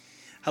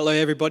Hello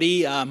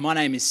everybody, my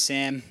name is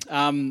Sam,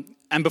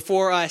 and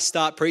before I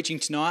start preaching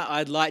tonight,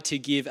 I'd like to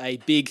give a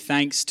big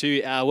thanks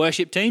to our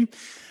worship team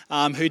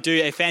who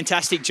do a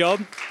fantastic job,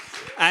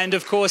 and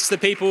of course the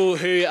people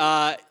who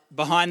are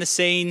behind the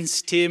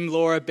scenes, Tim,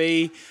 Laura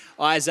B,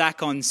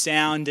 Isaac on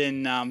sound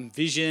and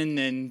vision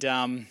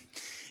and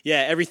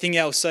everything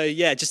else. So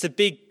just a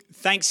big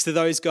thanks to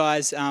those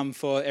guys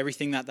for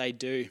everything that they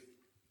do.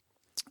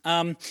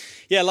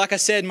 Like I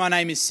said, my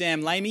name is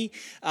Sam Lamey.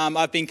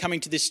 I've been coming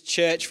to this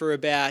church for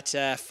about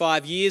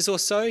 5 years or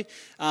so,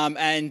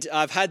 and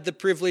I've had the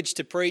privilege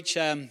to preach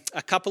a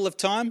couple of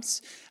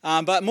times.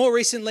 But more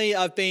recently,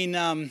 I've been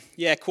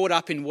caught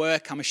up in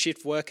work. I'm a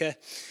shift worker,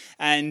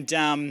 and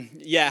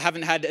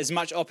haven't had as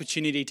much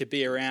opportunity to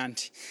be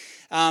around.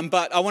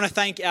 But I want to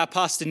thank our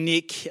Pastor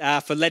Nick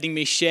for letting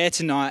me share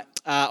tonight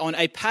on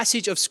a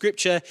passage of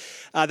Scripture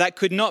that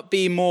could not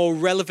be more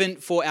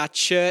relevant for our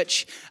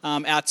church,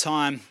 our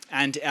time,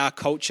 and our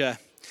culture.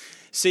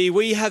 See,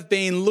 we have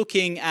been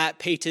looking at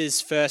Peter's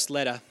first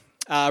letter,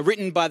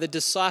 written by the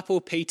disciple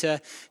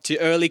Peter to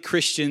early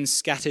Christians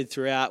scattered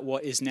throughout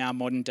what is now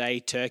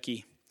modern-day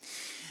Turkey.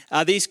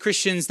 These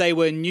Christians, they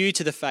were new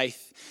to the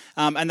faith,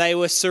 and they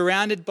were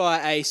surrounded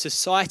by a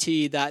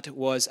society that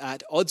was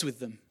at odds with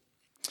them.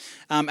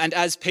 And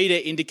as Peter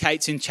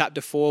indicates in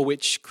chapter 4,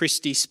 which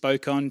Christy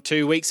spoke on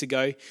 2 weeks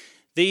ago,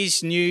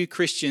 these new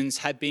Christians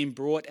had been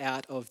brought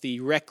out of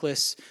the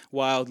reckless,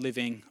 wild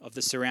living of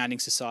the surrounding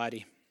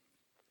society.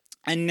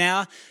 And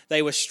now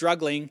they were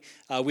struggling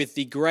with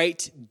the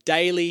great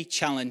daily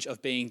challenge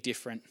of being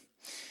different,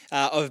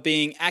 of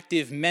being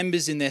active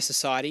members in their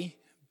society,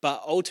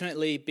 but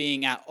ultimately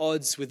being at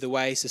odds with the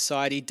way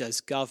society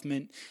does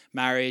government,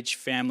 marriage,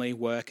 family,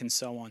 work, and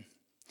so on.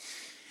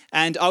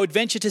 And I would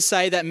venture to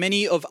say that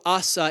many of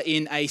us are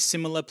in a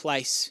similar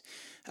place,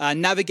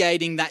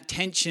 navigating that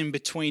tension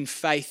between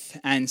faith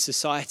and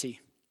society.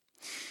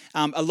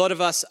 A lot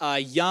of us are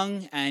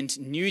young and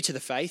new to the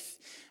faith,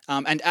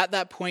 and at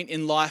that point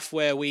in life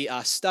where we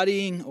are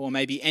studying or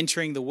maybe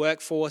entering the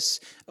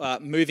workforce,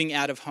 moving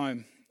out of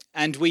home.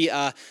 And we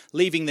are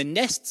leaving the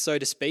nest, so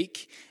to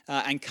speak,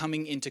 and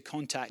coming into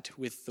contact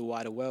with the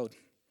wider world.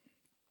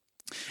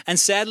 And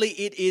sadly,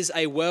 it is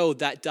a world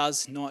that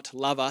does not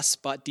love us,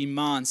 but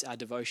demands our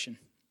devotion.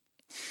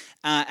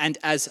 And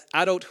as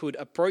adulthood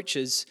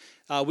approaches,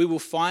 we will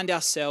find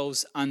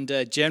ourselves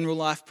under general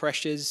life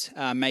pressures,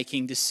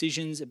 making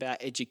decisions about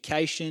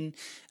education,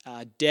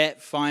 debt,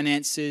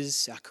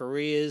 finances, our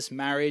careers,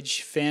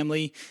 marriage,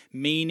 family,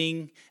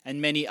 meaning,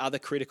 and many other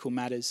critical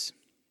matters.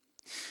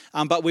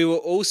 But we will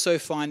also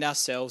find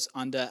ourselves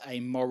under a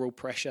moral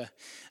pressure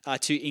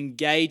to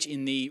engage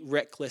in the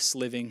reckless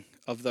living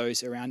of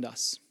those around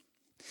us.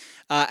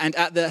 And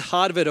at the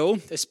heart of it all,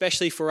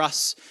 especially for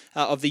us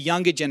of the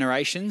younger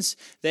generations,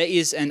 there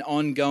is an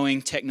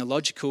ongoing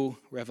technological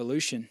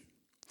revolution.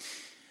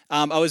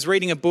 I was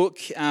reading a book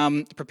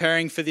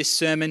preparing for this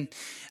sermon,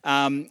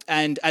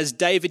 and as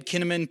David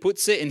Kinnaman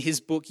puts it in his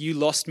book, You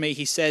Lost Me,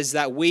 he says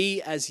that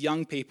we as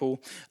young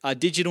people are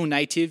digital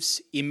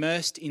natives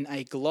immersed in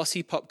a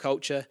glossy pop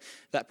culture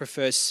that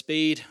prefers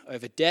speed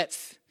over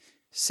depth,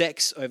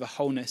 sex over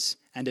wholeness,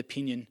 and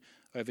opinion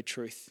over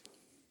truth.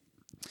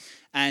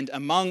 And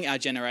among our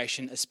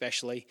generation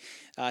especially,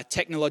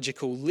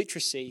 technological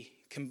literacy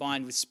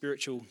combined with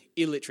spiritual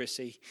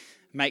illiteracy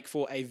make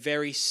for a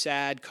very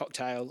sad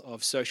cocktail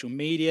of social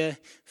media,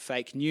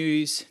 fake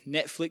news,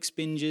 Netflix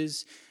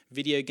binges,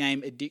 video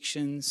game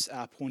addictions,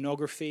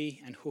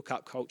 pornography, and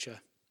hookup culture.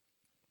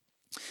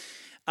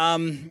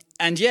 So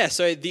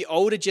the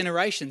older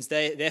generations,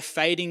 they're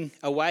fading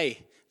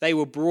away. They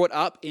were brought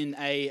up in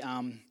a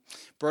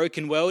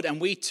broken world,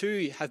 and we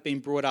too have been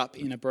brought up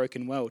in a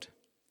broken world.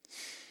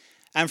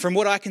 And from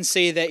what I can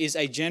see, there is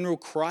a general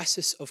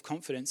crisis of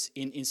confidence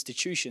in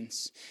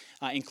institutions,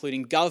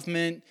 including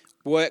government,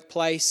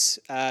 workplace,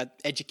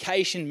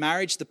 education,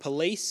 marriage, the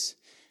police.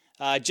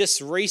 Just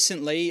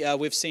recently,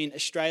 we've seen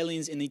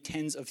Australians in the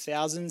tens of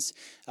thousands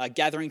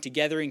gathering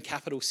together in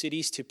capital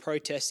cities to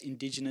protest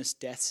Indigenous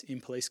deaths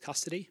in police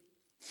custody.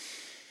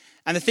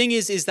 And the thing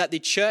is that the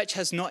church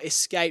has not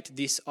escaped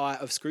this eye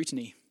of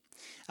scrutiny.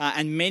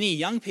 And many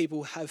young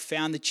people have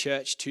found the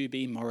church to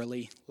be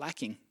morally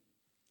lacking.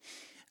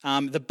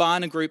 The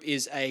Barna Group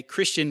is a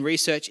Christian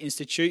research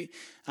institute,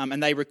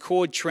 and they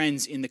record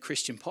trends in the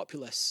Christian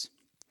populace.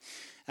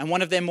 And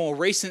one of their more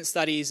recent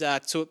studies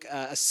took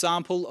a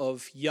sample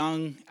of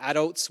young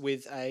adults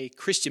with a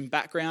Christian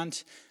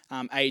background,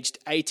 aged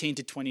 18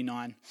 to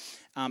 29,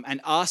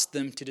 and asked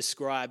them to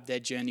describe their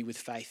journey with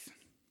faith.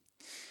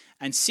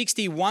 And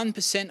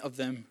 61% of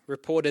them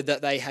reported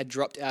that they had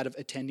dropped out of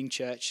attending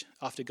church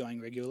after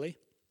going regularly.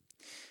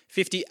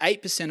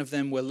 58% of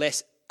them were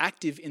less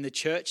active in the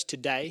church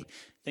today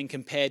than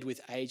compared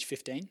with age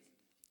 15.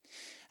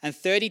 And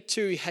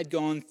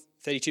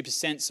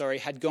 32%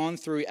 had gone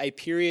through a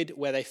period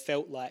where they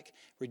felt like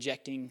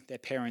rejecting their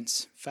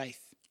parents'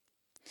 faith.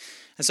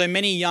 And so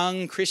many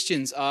young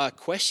Christians are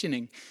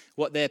questioning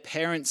what their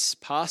parents,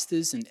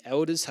 pastors, and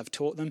elders have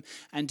taught them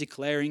and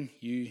declaring,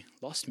 "You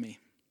lost me."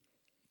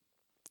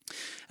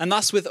 And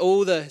thus, with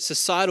all the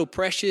societal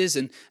pressures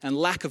and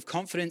lack of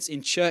confidence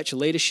in church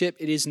leadership,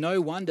 it is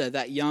no wonder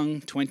that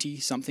young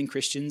 20-something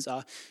Christians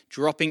are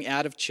dropping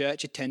out of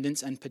church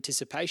attendance and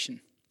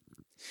participation.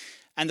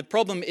 And the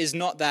problem is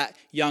not that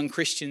young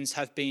Christians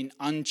have been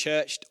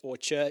unchurched or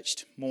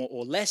churched more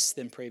or less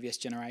than previous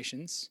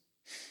generations.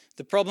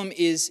 The problem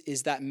is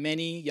that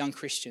many young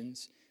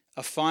Christians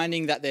are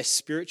finding that their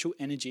spiritual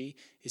energy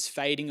is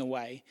fading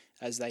away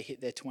as they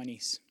hit their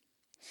 20s.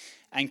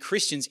 And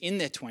Christians in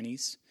their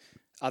 20s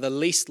are the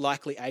least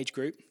likely age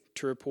group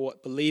to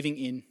report believing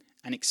in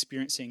and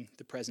experiencing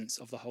the presence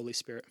of the Holy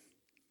Spirit.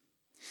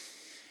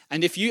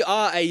 And if you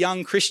are a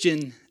young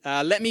Christian,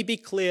 let me be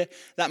clear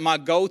that my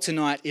goal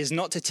tonight is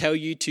not to tell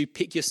you to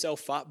pick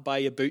yourself up by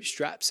your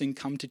bootstraps and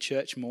come to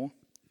church more.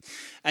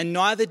 And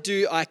neither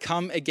do I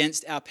come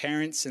against our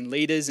parents and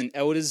leaders and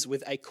elders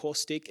with a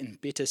caustic and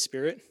bitter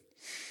spirit.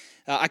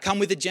 I come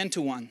with a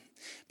gentle one,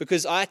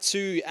 because I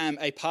too am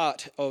a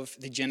part of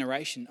the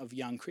generation of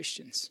young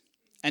Christians.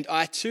 And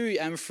I too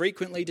am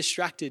frequently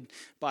distracted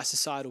by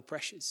societal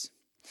pressures.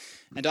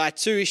 And I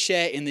too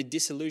share in the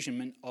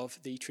disillusionment of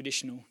the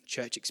traditional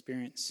church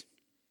experience.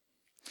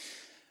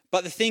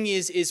 But the thing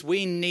is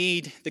we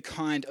need the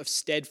kind of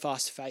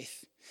steadfast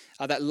faith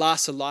that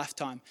lasts a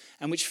lifetime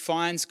and which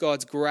finds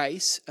God's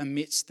grace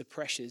amidst the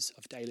pressures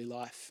of daily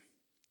life.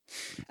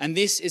 And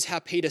this is how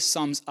Peter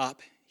sums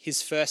up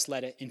his first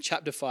letter in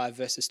chapter 5,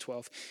 verses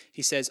 12.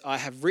 He says, "I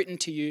have written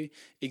to you,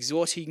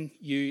 exhorting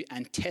you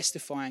and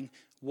testifying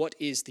what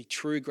is the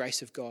true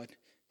grace of God.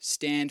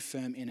 Stand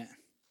firm in it."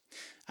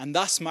 And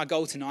thus my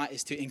goal tonight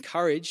is to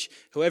encourage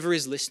whoever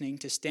is listening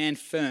to stand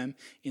firm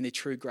in the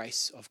true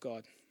grace of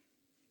God.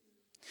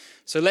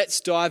 So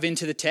let's dive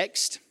into the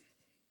text.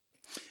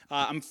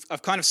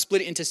 I've kind of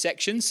split it into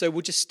sections, so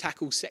we'll just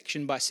tackle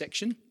section by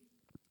section.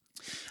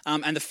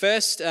 And the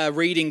first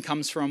reading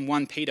comes from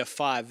 1 Peter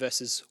 5,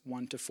 verses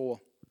 1 to 4.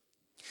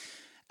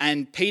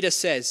 And Peter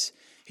says,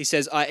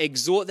 "I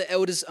exhort the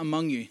elders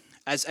among you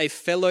as a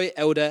fellow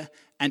elder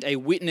and a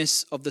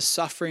witness of the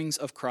sufferings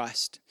of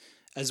Christ,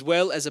 as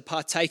well as a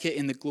partaker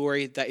in the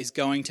glory that is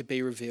going to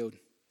be revealed.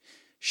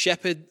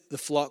 Shepherd the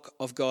flock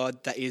of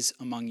God that is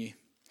among you,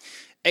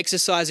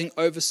 exercising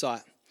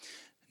oversight,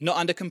 not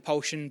under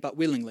compulsion, but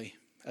willingly,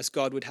 as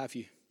God would have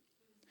you.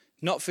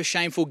 Not for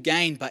shameful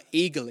gain, but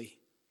eagerly.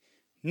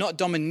 Not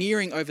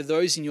domineering over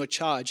those in your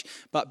charge,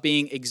 but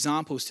being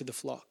examples to the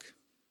flock.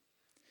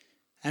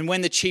 And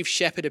when the chief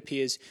shepherd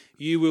appears,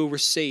 you will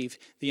receive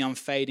the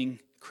unfading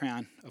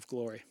crown of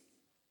glory."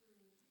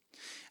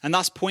 And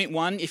thus, point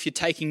 1, if you're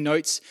taking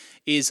notes,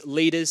 is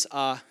leaders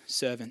are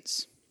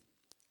servants.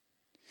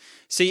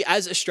 See,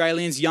 as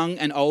Australians, young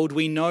and old,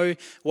 we know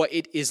what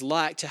it is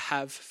like to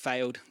have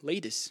failed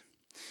leaders.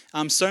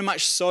 So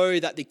much so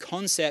that the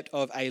concept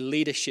of a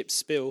leadership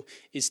spill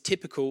is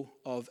typical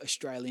of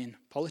Australian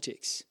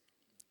politics.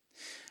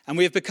 And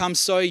we have become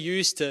so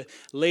used to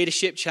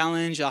leadership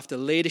challenge after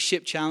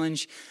leadership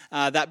challenge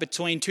that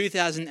between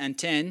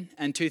 2010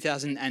 and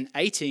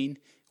 2018,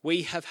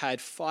 we have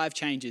had 5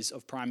 changes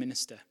of Prime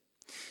Minister.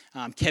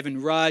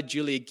 Kevin Rudd,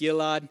 Julia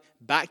Gillard,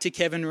 back to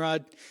Kevin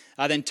Rudd,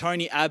 then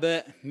Tony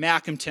Abbott,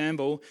 Malcolm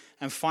Turnbull,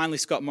 and finally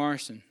Scott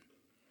Morrison.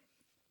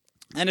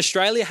 And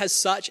Australia has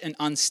such an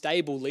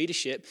unstable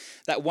leadership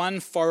that one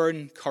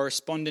foreign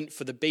correspondent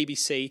for the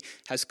BBC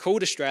has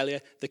called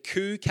Australia the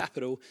coup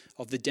capital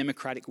of the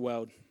democratic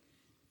world.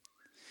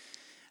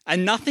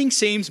 And nothing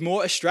seems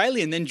more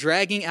Australian than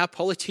dragging our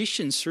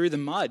politicians through the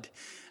mud.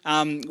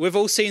 We've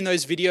all seen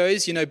those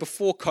videos,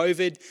 before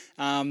COVID,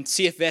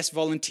 CFS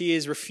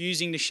volunteers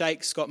refusing to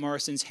shake Scott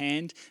Morrison's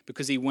hand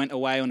because he went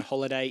away on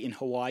holiday in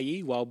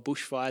Hawaii while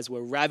bushfires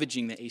were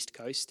ravaging the East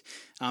Coast,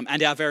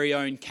 and our very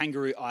own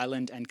Kangaroo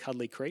Island and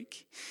Cuddly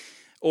Creek.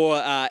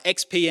 Or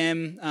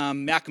ex-PM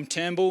Malcolm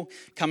Turnbull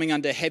coming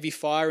under heavy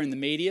fire in the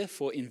media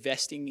for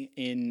investing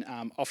in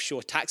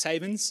offshore tax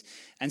havens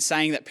and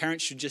saying that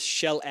parents should just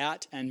shell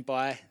out and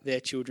buy their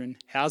children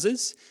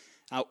houses.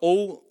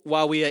 All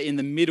while we are in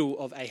the middle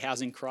of a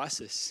housing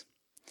crisis.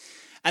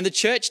 And the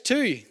church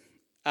too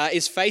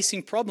is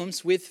facing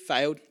problems with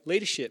failed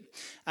leadership.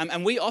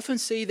 And we often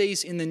see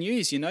these in the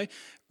news,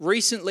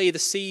 Recently, the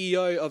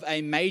CEO of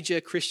a major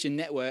Christian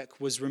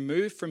network was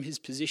removed from his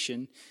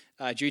position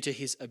due to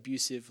his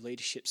abusive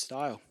leadership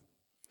style.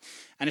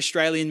 And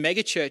Australian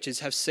megachurches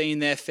have seen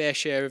their fair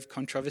share of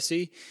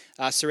controversy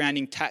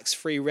surrounding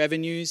tax-free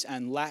revenues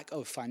and lack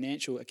of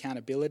financial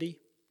accountability.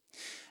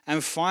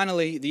 And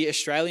finally, the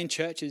Australian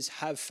churches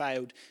have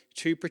failed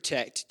to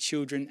protect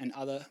children and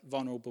other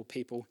vulnerable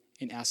people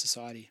in our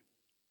society.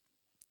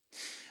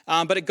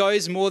 But it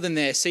goes more than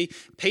there. See,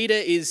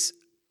 Peter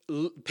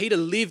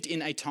lived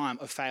in a time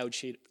of failed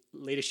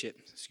leadership,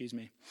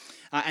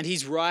 and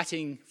he's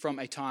writing from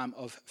a time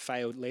of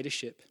failed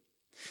leadership.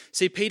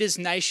 See, Peter's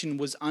nation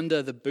was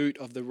under the boot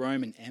of the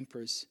Roman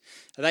emperors.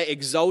 They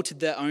exalted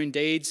their own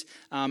deeds,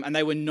 and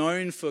they were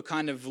known for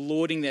kind of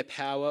lording their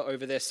power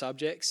over their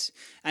subjects.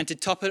 And to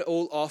top it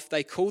all off,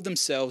 they called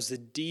themselves the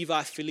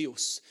Divi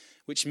Filius,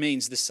 which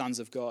means the sons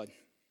of God.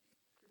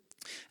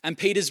 And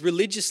Peter's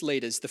religious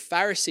leaders, the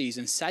Pharisees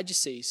and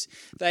Sadducees,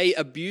 they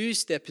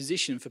abused their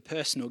position for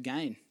personal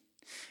gain.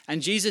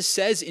 And Jesus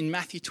says in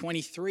Matthew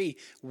 23,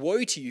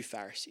 "Woe to you,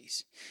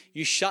 Pharisees!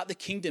 You shut the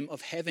kingdom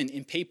of heaven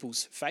in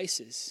people's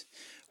faces.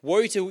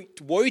 Woe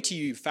to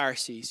you,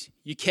 Pharisees!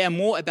 You care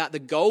more about the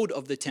gold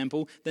of the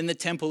temple than the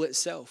temple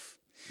itself.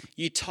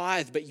 You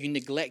tithe, but you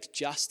neglect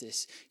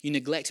justice. You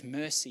neglect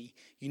mercy.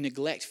 You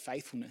neglect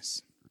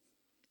faithfulness."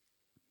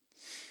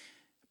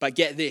 But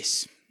get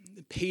this,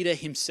 Peter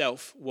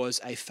himself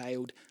was a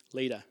failed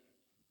leader.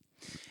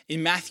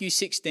 In Matthew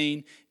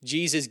 16,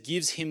 Jesus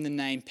gives him the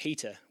name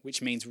Peter,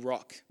 which means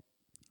rock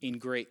in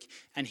Greek,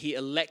 and he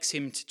elects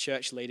him to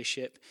church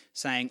leadership,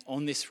 saying,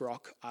 "On this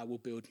rock I will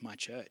build my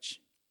church."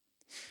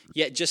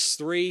 Yet just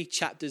 3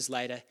 chapters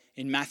later,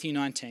 in Matthew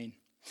 19,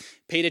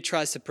 Peter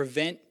tries to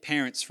prevent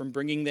parents from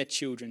bringing their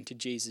children to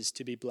Jesus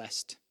to be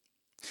blessed.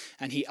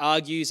 And he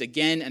argues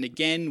again and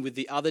again with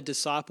the other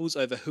disciples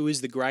over who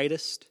is the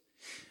greatest.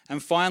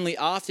 And finally,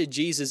 after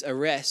Jesus'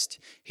 arrest,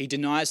 he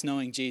denies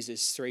knowing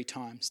Jesus 3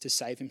 times to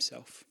save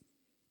himself.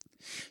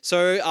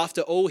 So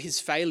after all his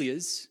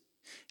failures,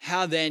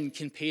 how then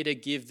can Peter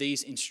give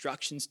these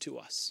instructions to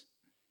us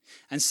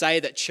and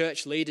say that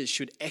church leaders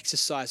should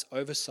exercise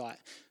oversight,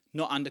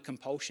 not under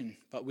compulsion,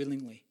 but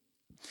willingly,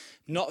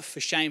 not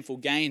for shameful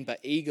gain, but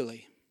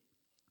eagerly,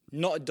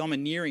 not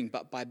domineering,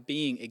 but by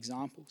being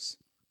examples?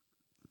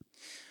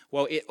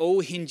 Well, it all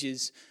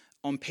hinges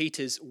on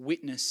Peter's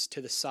witness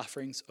to the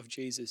sufferings of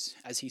Jesus,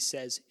 as he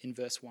says in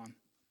verse 1.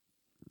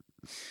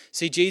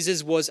 See,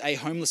 Jesus was a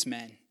homeless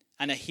man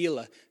and a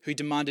healer who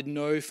demanded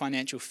no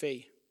financial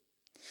fee.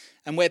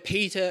 And where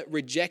Peter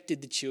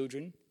rejected the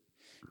children,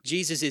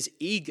 Jesus is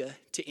eager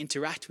to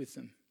interact with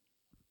them.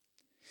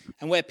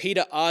 And where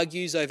Peter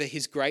argues over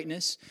his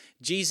greatness,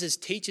 Jesus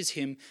teaches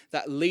him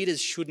that leaders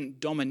shouldn't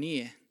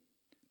domineer,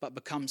 but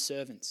become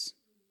servants.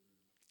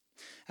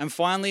 And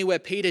finally, where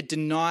Peter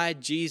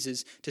denied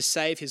Jesus to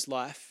save his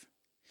life,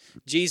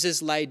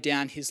 Jesus laid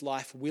down his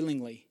life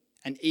willingly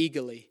and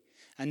eagerly,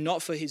 and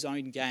not for his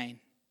own gain,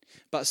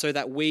 but so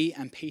that we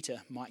and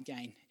Peter might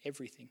gain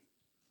everything.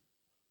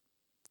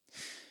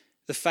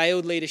 The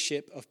failed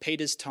leadership of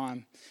Peter's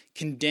time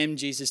condemned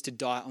Jesus to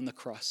die on the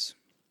cross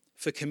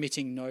for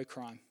committing no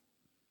crime.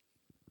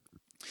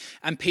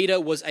 And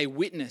Peter was a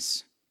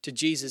witness to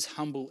Jesus'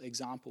 humble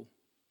example.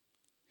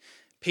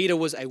 Peter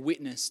was a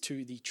witness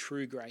to the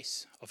true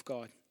grace of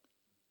God.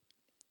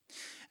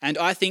 And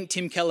I think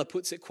Tim Keller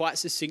puts it quite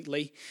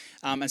succinctly,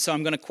 and so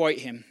I'm going to quote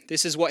him.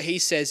 This is what he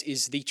says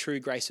is the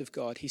true grace of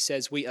God. He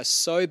says, "We are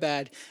so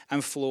bad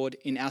and flawed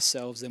in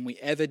ourselves than we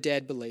ever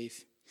dared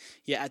believe,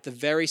 yet at the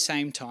very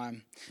same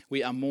time,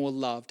 we are more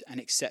loved and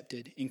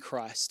accepted in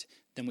Christ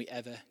than we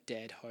ever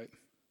dared hope."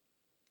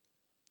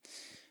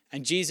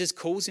 And Jesus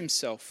calls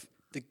himself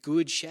the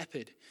good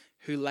shepherd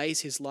who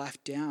lays his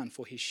life down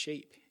for his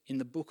sheep in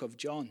the book of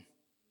John.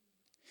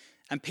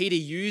 And Peter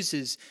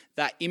uses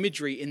that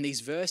imagery in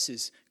these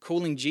verses,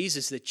 calling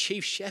Jesus the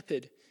chief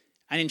shepherd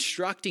and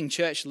instructing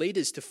church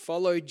leaders to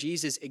follow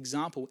Jesus'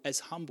 example as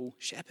humble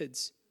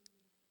shepherds.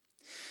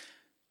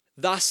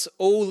 Thus,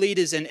 all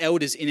leaders and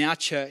elders in our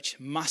church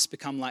must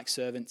become like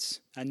servants.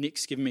 And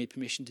Nick's given me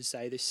permission to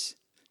say this.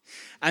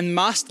 And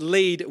must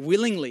lead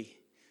willingly,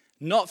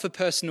 not for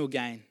personal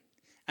gain,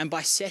 and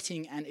by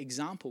setting an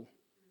example.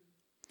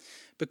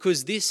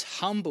 Because this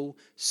humble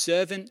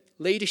servant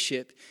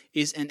leadership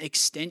is an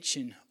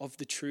extension of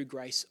the true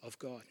grace of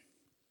God.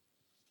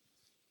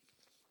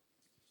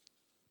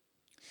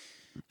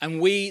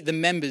 And we, the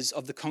members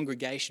of the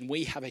congregation,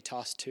 we have a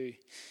task too.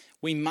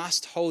 We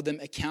must hold them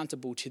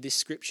accountable to this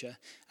scripture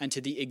and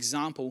to the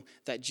example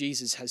that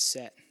Jesus has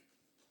set.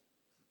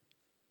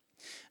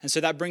 And so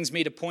that brings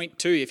me to point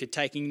 2, if you're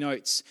taking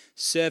notes.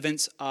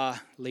 Servants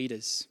are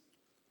leaders.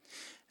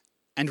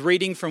 And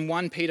reading from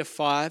 1 Peter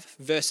 5,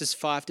 verses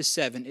 5 to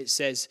 7, it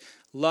says,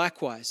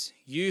 "Likewise,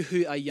 you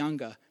who are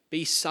younger,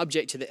 be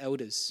subject to the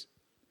elders.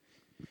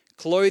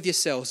 Clothe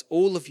yourselves,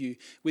 all of you,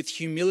 with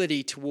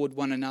humility toward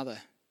one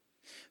another.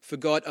 For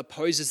God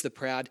opposes the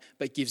proud,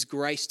 but gives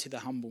grace to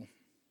the humble.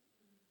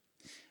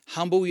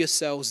 Humble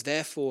yourselves,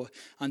 therefore,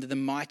 under the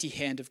mighty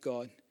hand of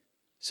God,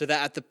 so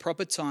that at the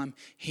proper time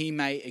he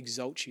may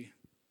exalt you,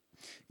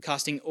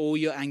 casting all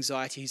your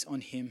anxieties on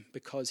him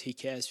because he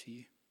cares for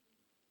you."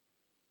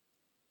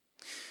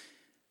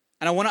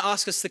 And I want to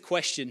ask us the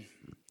question,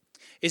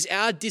 is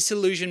our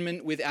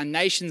disillusionment with our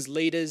nation's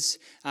leaders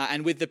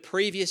and with the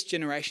previous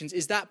generations,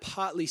 is that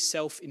partly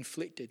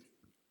self-inflicted?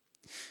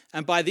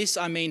 And by this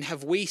I mean,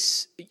 have we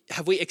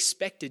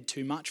expected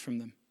too much from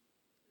them?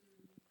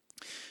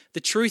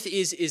 The truth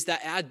is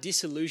that our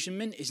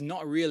disillusionment is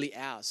not really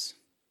ours.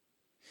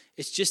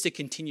 It's just a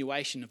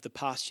continuation of the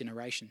past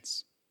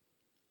generations.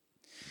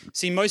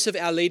 See, most of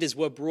our leaders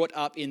were brought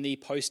up in the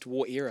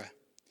post-war era.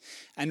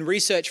 And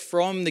research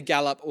from the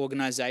Gallup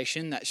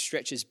organization that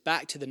stretches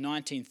back to the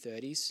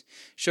 1930s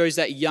shows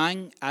that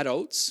young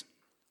adults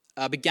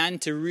began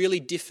to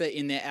really differ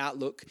in their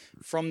outlook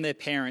from their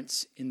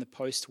parents in the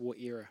post-war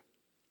era.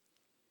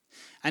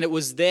 And it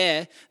was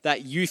there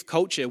that youth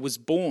culture was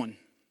born.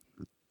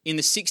 in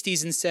the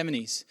 60s and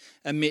 70s,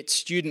 amid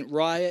student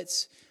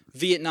riots,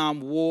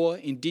 Vietnam War,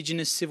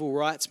 indigenous civil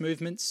rights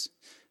movements,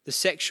 the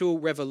sexual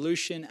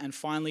revolution, and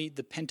finally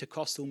the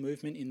Pentecostal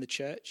movement in the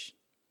church.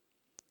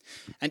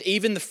 And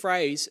even the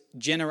phrase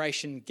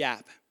generation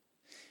gap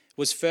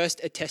was first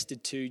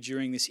attested to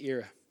during this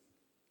era.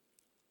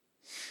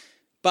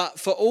 But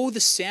for all the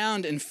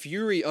sound and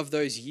fury of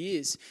those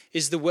years,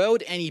 is the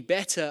world any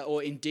better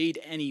or indeed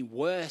any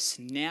worse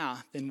now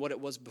than what it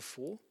was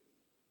before?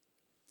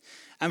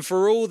 And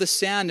for all the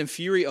sound and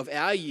fury of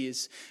our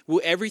years,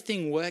 will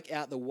everything work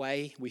out the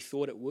way we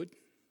thought it would?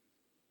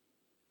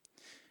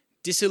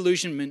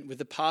 Disillusionment with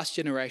the past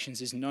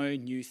generations is no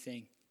new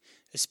thing,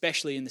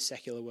 especially in the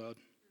secular world.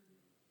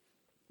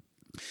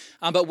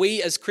 But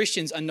we as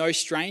Christians are no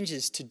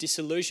strangers to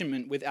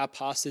disillusionment with our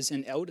pastors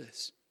and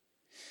elders.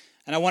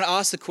 And I want to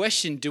ask the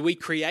question, do we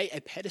create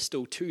a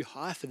pedestal too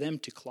high for them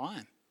to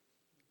climb?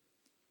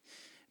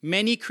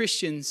 Many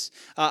Christians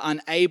are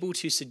unable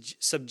to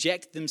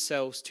subject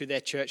themselves to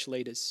their church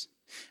leaders.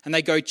 And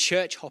they go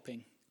church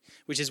hopping,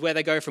 which is where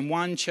they go from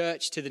one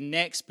church to the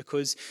next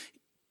because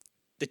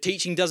the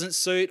teaching doesn't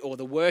suit, or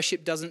the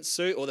worship doesn't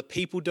suit, or the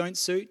people don't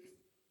suit.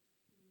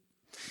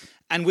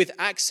 And with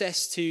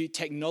access to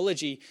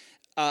technology,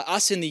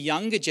 us in the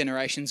younger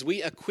generations,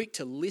 we are quick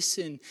to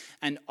listen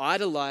and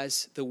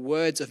idolize the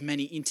words of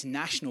many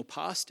international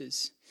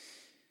pastors,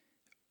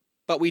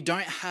 but we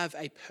don't have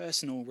a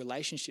personal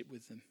relationship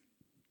with them.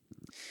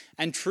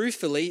 And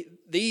truthfully,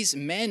 these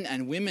men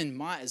and women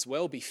might as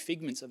well be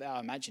figments of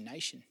our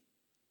imagination,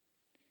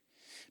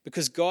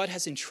 because God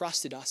has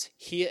entrusted us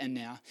here and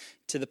now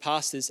to the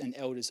pastors and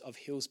elders of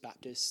Hills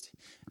Baptist,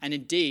 and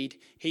indeed,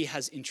 He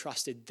has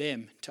entrusted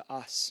them to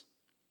us.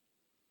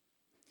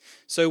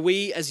 So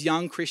we as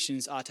young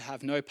Christians are to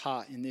have no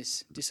part in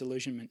this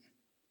disillusionment,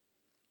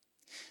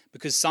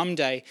 because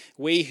someday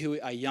we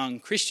who are young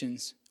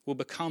Christians will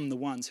become the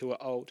ones who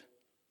are old.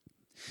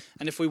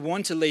 And if we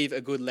want to leave a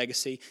good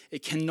legacy,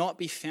 it cannot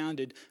be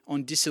founded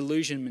on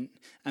disillusionment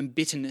and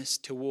bitterness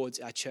towards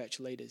our church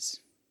leaders.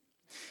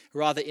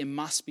 Rather, it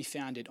must be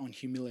founded on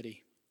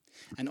humility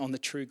and on the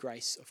true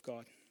grace of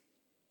God.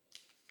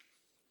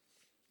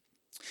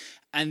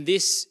 And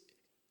this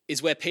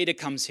is where Peter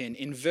comes in.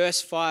 In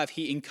verse 5,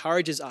 he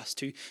encourages us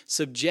to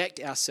subject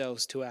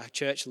ourselves to our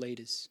church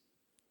leaders.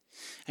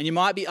 And you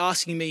might be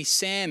asking me,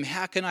 Sam,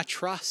 how can I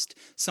trust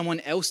someone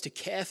else to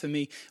care for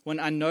me when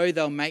I know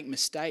they'll make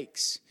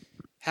mistakes?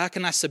 How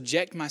can I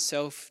subject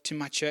myself to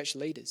my church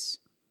leaders?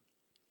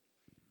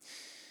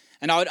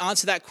 And I would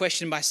answer that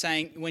question by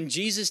saying, when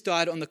Jesus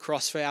died on the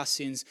cross for our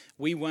sins,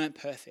 we weren't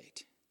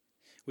perfect.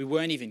 We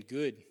weren't even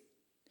good.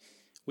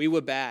 We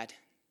were bad.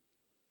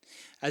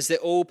 As the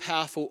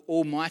all-powerful,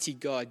 almighty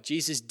God,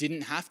 Jesus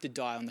didn't have to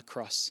die on the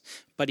cross,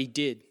 but He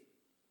did.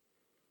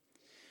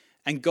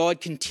 And God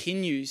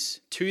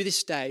continues to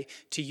this day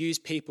to use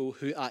people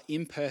who are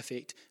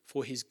imperfect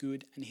for His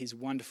good and His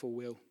wonderful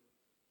will.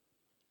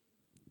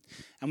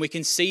 And we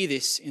can see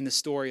this in the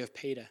story of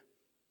Peter.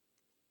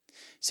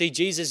 See,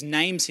 Jesus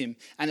names him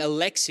and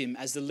elects him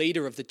as the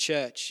leader of the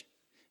church,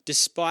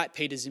 despite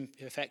Peter's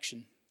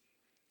imperfection.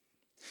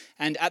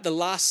 And at the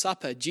Last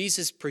Supper,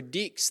 Jesus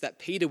predicts that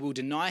Peter will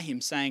deny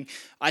him, saying,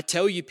 I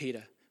tell you,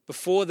 Peter,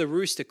 before the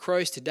rooster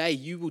crows today,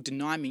 you will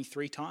deny me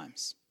 3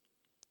 times.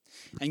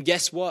 And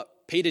guess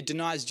what? Peter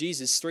denies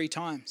Jesus 3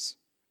 times.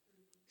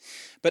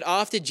 But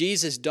after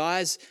Jesus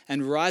dies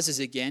and rises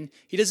again,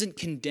 He doesn't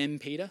condemn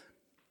Peter.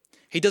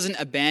 He doesn't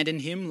abandon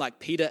him like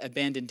Peter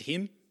abandoned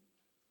him.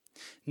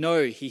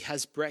 No, He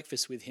has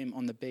breakfast with him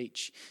on the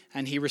beach,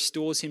 and He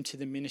restores him to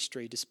the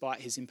ministry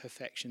despite his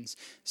imperfections,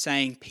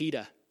 saying,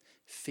 Peter,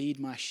 feed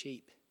my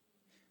sheep.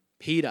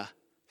 Peter,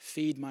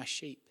 feed my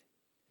sheep.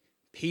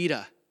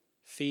 Peter,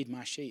 feed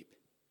my sheep.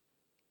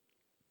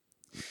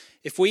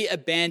 If we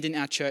abandon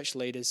our church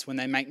leaders when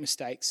they make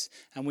mistakes,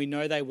 and we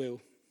know they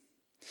will,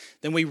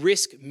 then we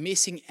risk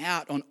missing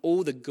out on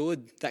all the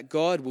good that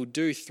God will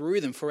do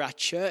through them for our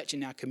church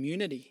and our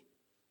community.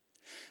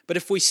 But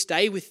if we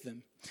stay with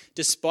them,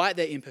 despite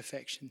their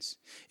imperfections,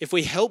 if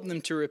we help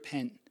them to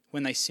repent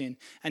when they sin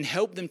and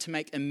help them to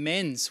make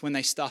amends when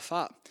they stuff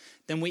up,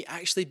 then we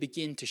actually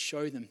begin to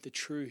show them the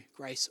true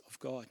grace of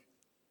God.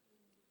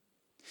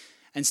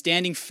 And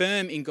standing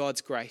firm in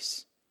God's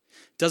grace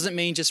doesn't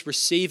mean just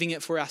receiving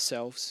it for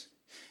ourselves.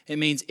 It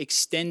means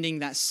extending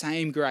that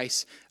same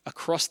grace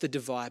across the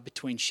divide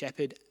between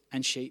shepherd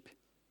and sheep,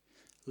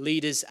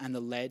 leaders and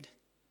the led,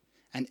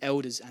 and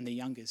elders and the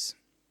youngers.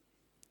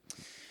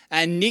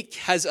 And Nick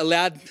has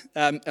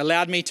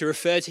allowed me to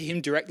refer to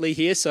him directly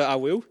here, so I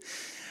will.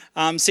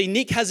 See,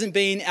 Nick hasn't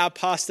been our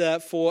pastor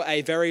for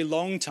a very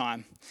long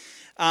time,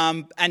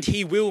 and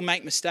he will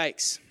make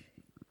mistakes.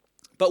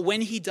 But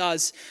when he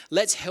does,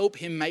 let's help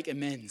him make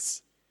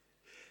amends.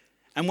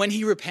 And when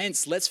he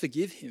repents, let's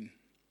forgive him.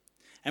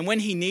 And when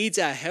he needs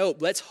our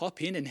help, let's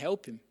hop in and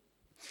help him.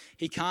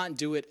 He can't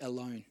do it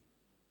alone.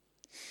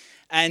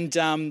 And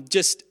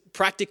just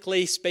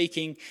practically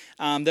speaking,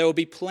 there will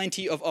be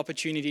plenty of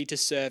opportunity to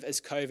serve as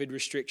COVID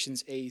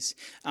restrictions ease.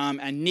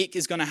 And Nick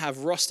is going to have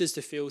rosters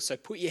to fill, so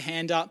put your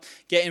hand up,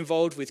 get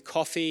involved with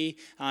coffee,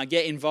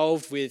 get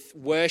involved with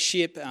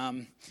worship,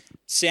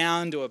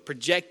 sound or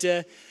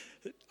projector.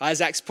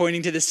 Isaac's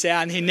pointing to the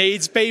sound. He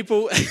needs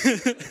people.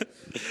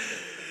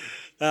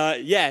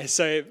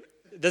 So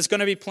there's going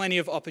to be plenty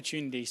of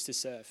opportunities to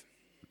serve.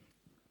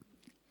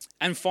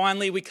 And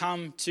finally, we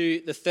come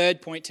to the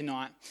third point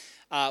tonight,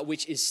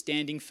 which is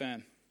standing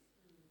firm.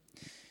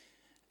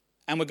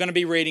 And we're going to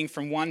be reading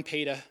from 1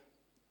 Peter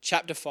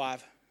chapter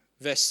 5,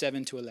 verse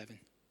 7 to 11.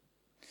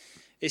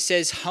 It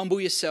says,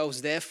 "Humble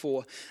yourselves,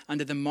 therefore,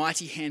 under the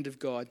mighty hand of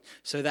God,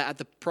 so that at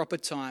the proper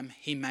time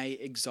he may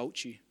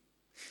exalt you,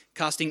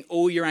 casting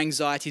all your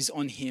anxieties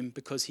on him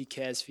because he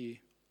cares for you.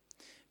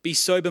 Be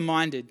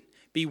sober-minded,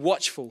 be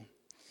watchful.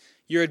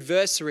 Your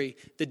adversary,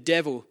 the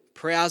devil,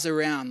 prowls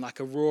around like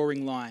a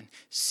roaring lion,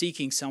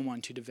 seeking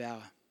someone to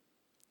devour.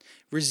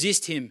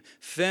 Resist him,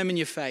 firm in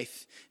your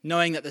faith,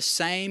 knowing that the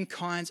same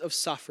kinds of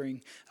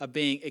suffering are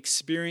being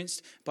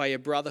experienced by your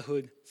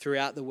brotherhood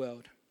throughout the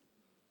world.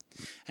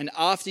 And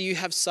after you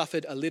have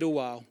suffered a little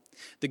while,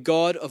 the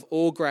God of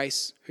all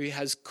grace, who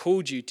has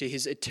called you to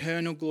his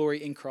eternal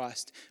glory in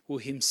Christ, will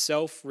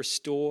himself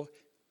restore,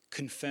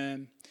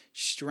 confirm,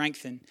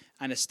 strengthen,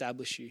 and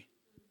establish you.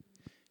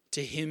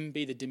 To him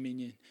be the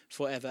dominion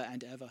forever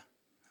and ever.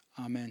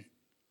 Amen."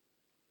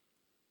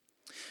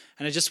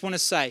 And I just want to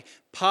say,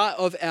 part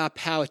of our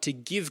power to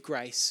give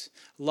grace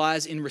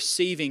lies in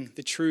receiving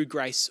the true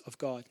grace of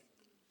God.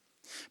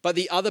 But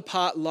the other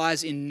part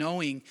lies in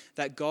knowing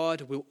that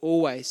God will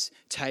always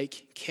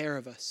take care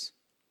of us.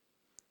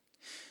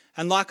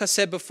 And like I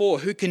said before,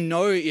 who can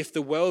know if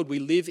the world we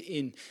live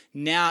in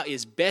now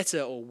is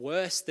better or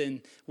worse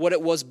than what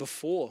it was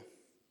before?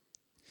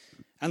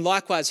 And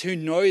likewise, who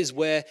knows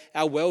where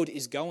our world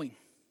is going?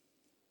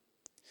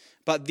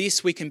 But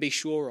this we can be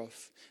sure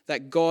of,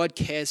 that God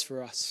cares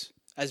for us,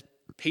 as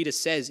Peter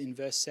says in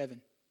verse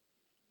 7.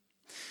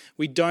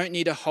 We don't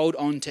need to hold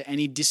on to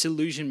any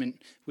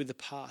disillusionment with the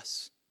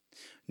past,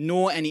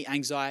 nor any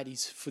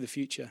anxieties for the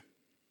future.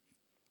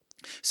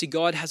 See,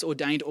 God has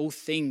ordained all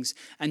things,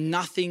 and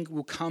nothing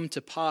will come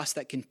to pass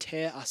that can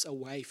tear us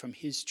away from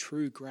his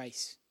true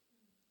grace.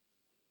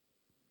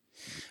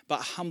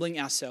 But humbling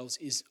ourselves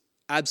is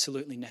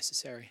absolutely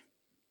necessary.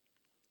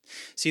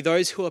 See,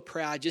 those who are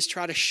proud just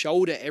try to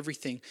shoulder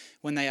everything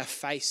when they are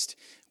faced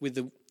with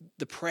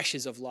the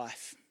pressures of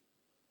life.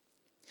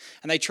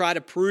 And they try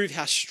to prove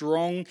how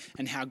strong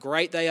and how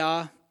great they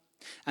are,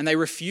 and they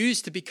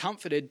refuse to be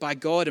comforted by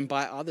God and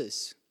by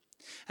others.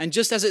 And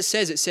just as it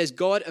says,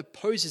 God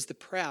opposes the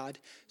proud,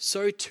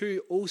 so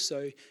too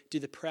also do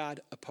the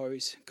proud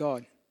oppose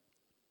God.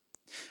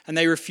 And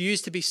they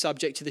refuse to be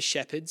subject to the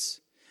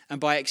shepherds, and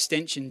by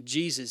extension,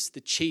 Jesus,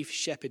 the chief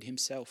shepherd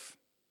himself.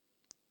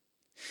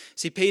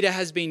 See, Peter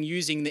has been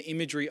using the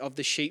imagery of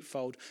the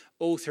sheepfold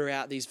all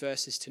throughout these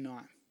verses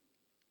tonight.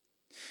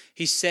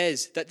 He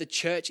says that the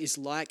church is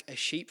like a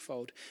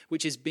sheepfold,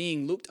 which is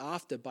being looked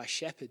after by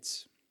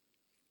shepherds.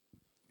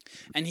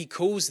 And he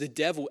calls the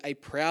devil a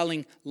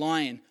prowling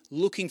lion,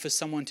 looking for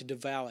someone to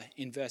devour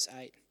in verse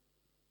 8.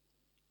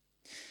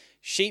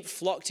 Sheep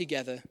flock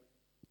together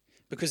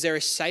because there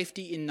is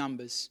safety in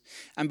numbers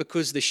and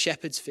because the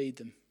shepherds feed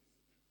them.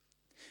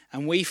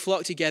 And we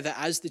flock together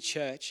as the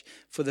church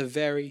for the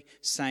very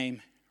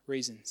same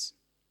reasons.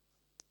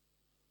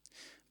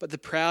 But the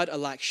proud are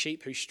like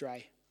sheep who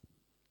stray,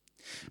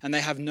 and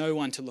they have no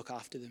one to look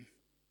after them,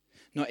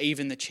 not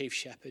even the chief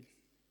shepherd.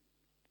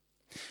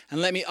 And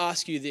let me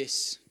ask you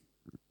this.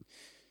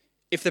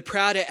 If the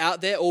proud are out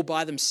there all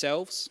by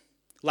themselves,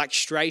 like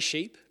stray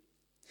sheep,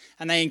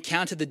 and they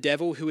encounter the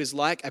devil who is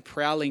like a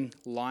prowling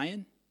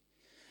lion,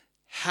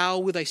 how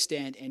will they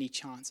stand any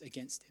chance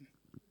against him?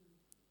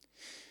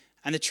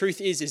 And the truth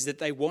is that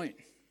they won't.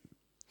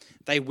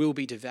 They will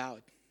be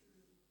devoured.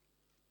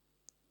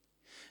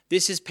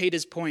 This is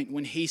Peter's point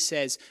when he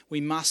says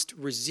we must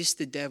resist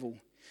the devil,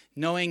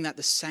 knowing that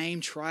the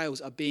same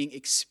trials are being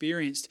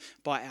experienced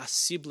by our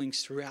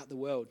siblings throughout the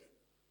world.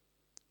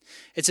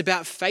 It's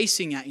about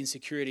facing our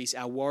insecurities,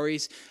 our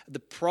worries, the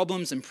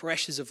problems and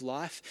pressures of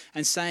life,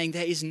 and saying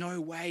there is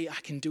no way I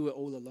can do it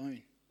all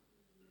alone.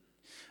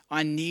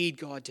 I need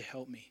God to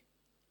help me.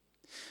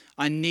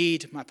 I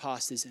need my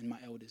pastors and my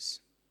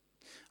elders.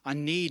 I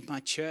need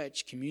my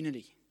church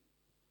community.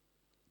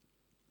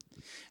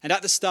 And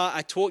at the start,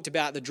 I talked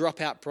about the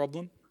dropout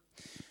problem.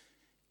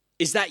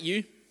 Is that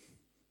you?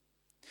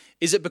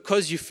 Is it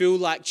because you feel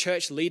like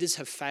church leaders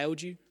have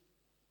failed you?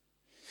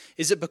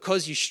 Is it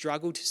because you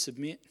struggle to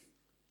submit?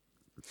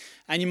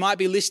 And you might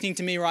be listening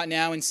to me right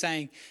now and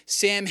saying,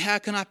 Sam, how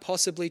can I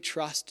possibly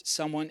trust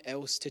someone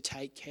else to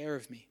take care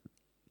of me?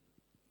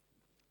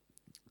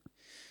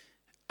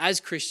 As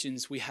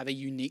Christians, we have a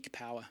unique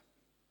power.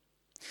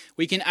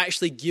 We can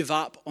actually give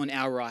up on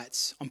our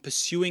rights, on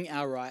pursuing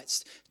our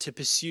rights to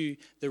pursue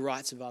the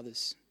rights of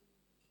others.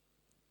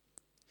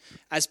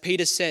 As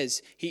Peter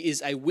says, he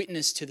is a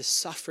witness to the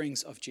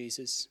sufferings of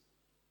Jesus.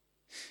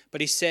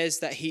 but he says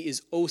that he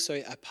is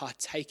also a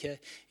partaker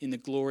in the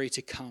glory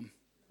to come.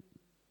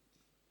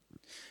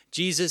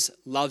 Jesus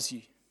loves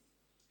you.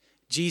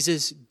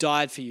 Jesus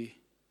died for you.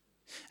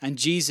 And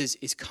Jesus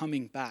is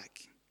coming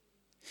back.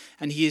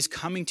 And he is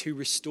coming to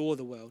restore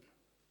the world.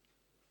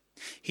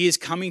 He is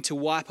coming to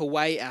wipe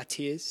away our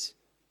tears.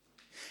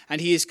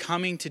 And he is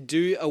coming to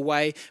do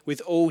away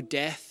with all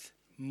death,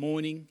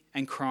 mourning,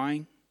 and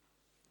crying.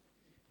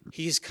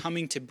 He is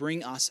coming to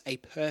bring us a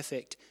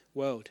perfect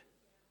world.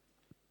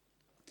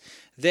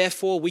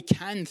 Therefore, we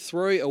can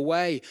throw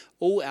away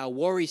all our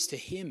worries to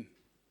him,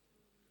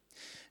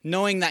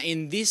 knowing that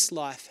in this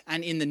life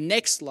and in the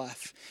next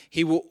life,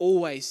 he will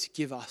always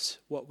give us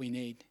what we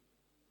need.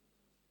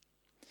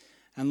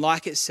 And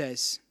like it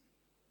says,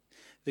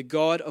 the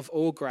God of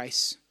all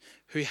grace,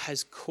 who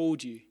has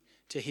called you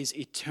to his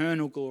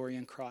eternal glory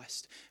in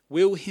Christ,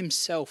 will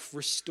himself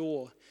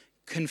restore,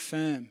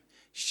 confirm,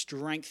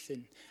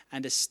 strengthen,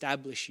 and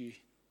establish you.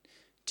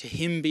 To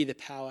him be the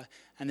power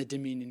and the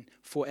dominion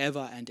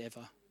forever and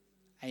ever.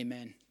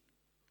 Amen.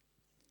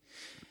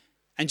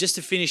 And just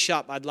to finish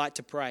up, I'd like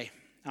to pray,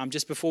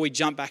 just before we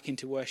jump back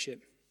into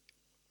worship.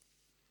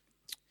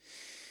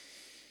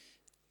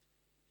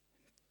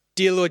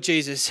 Dear Lord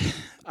Jesus,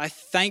 I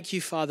thank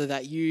you, Father,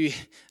 that you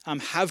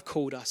have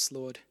called us,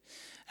 Lord,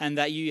 and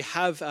that you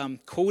have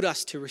called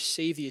us to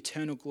receive the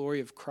eternal glory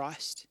of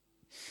Christ.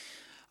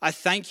 I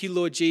thank you,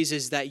 Lord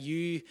Jesus, that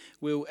you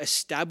will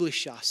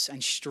establish us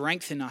and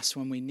strengthen us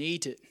when we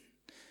need it.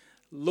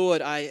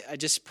 Lord, I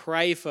just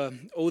pray for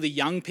all the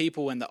young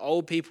people and the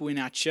old people in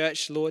our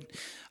church, Lord.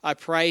 I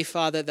pray,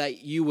 Father,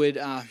 that you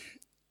would,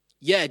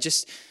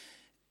 just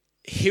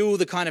heal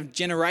the kind of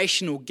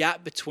generational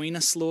gap between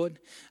us, Lord.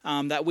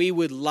 That we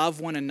would love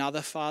one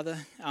another,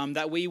 Father.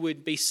 That we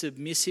would be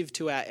submissive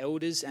to our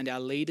elders and our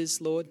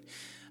leaders, Lord.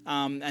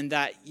 And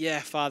that,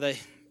 Father,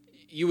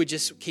 you would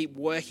just keep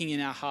working in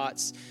our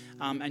hearts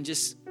and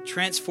just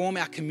transform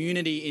our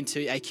community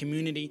into a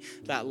community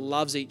that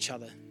loves each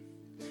other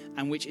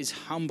and which is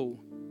humble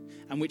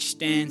and which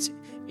stands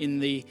in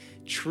the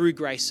true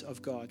grace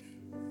of God.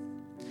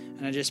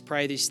 And I just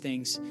pray these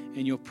things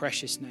in your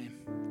precious name.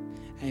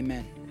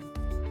 Amen.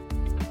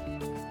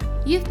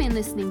 You've been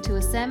listening to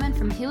a sermon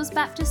from Hills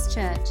Baptist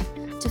Church.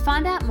 To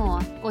find out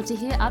more or to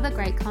hear other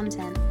great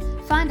content,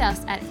 find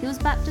us at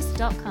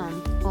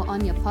hillsbaptist.com or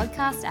on your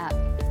podcast app.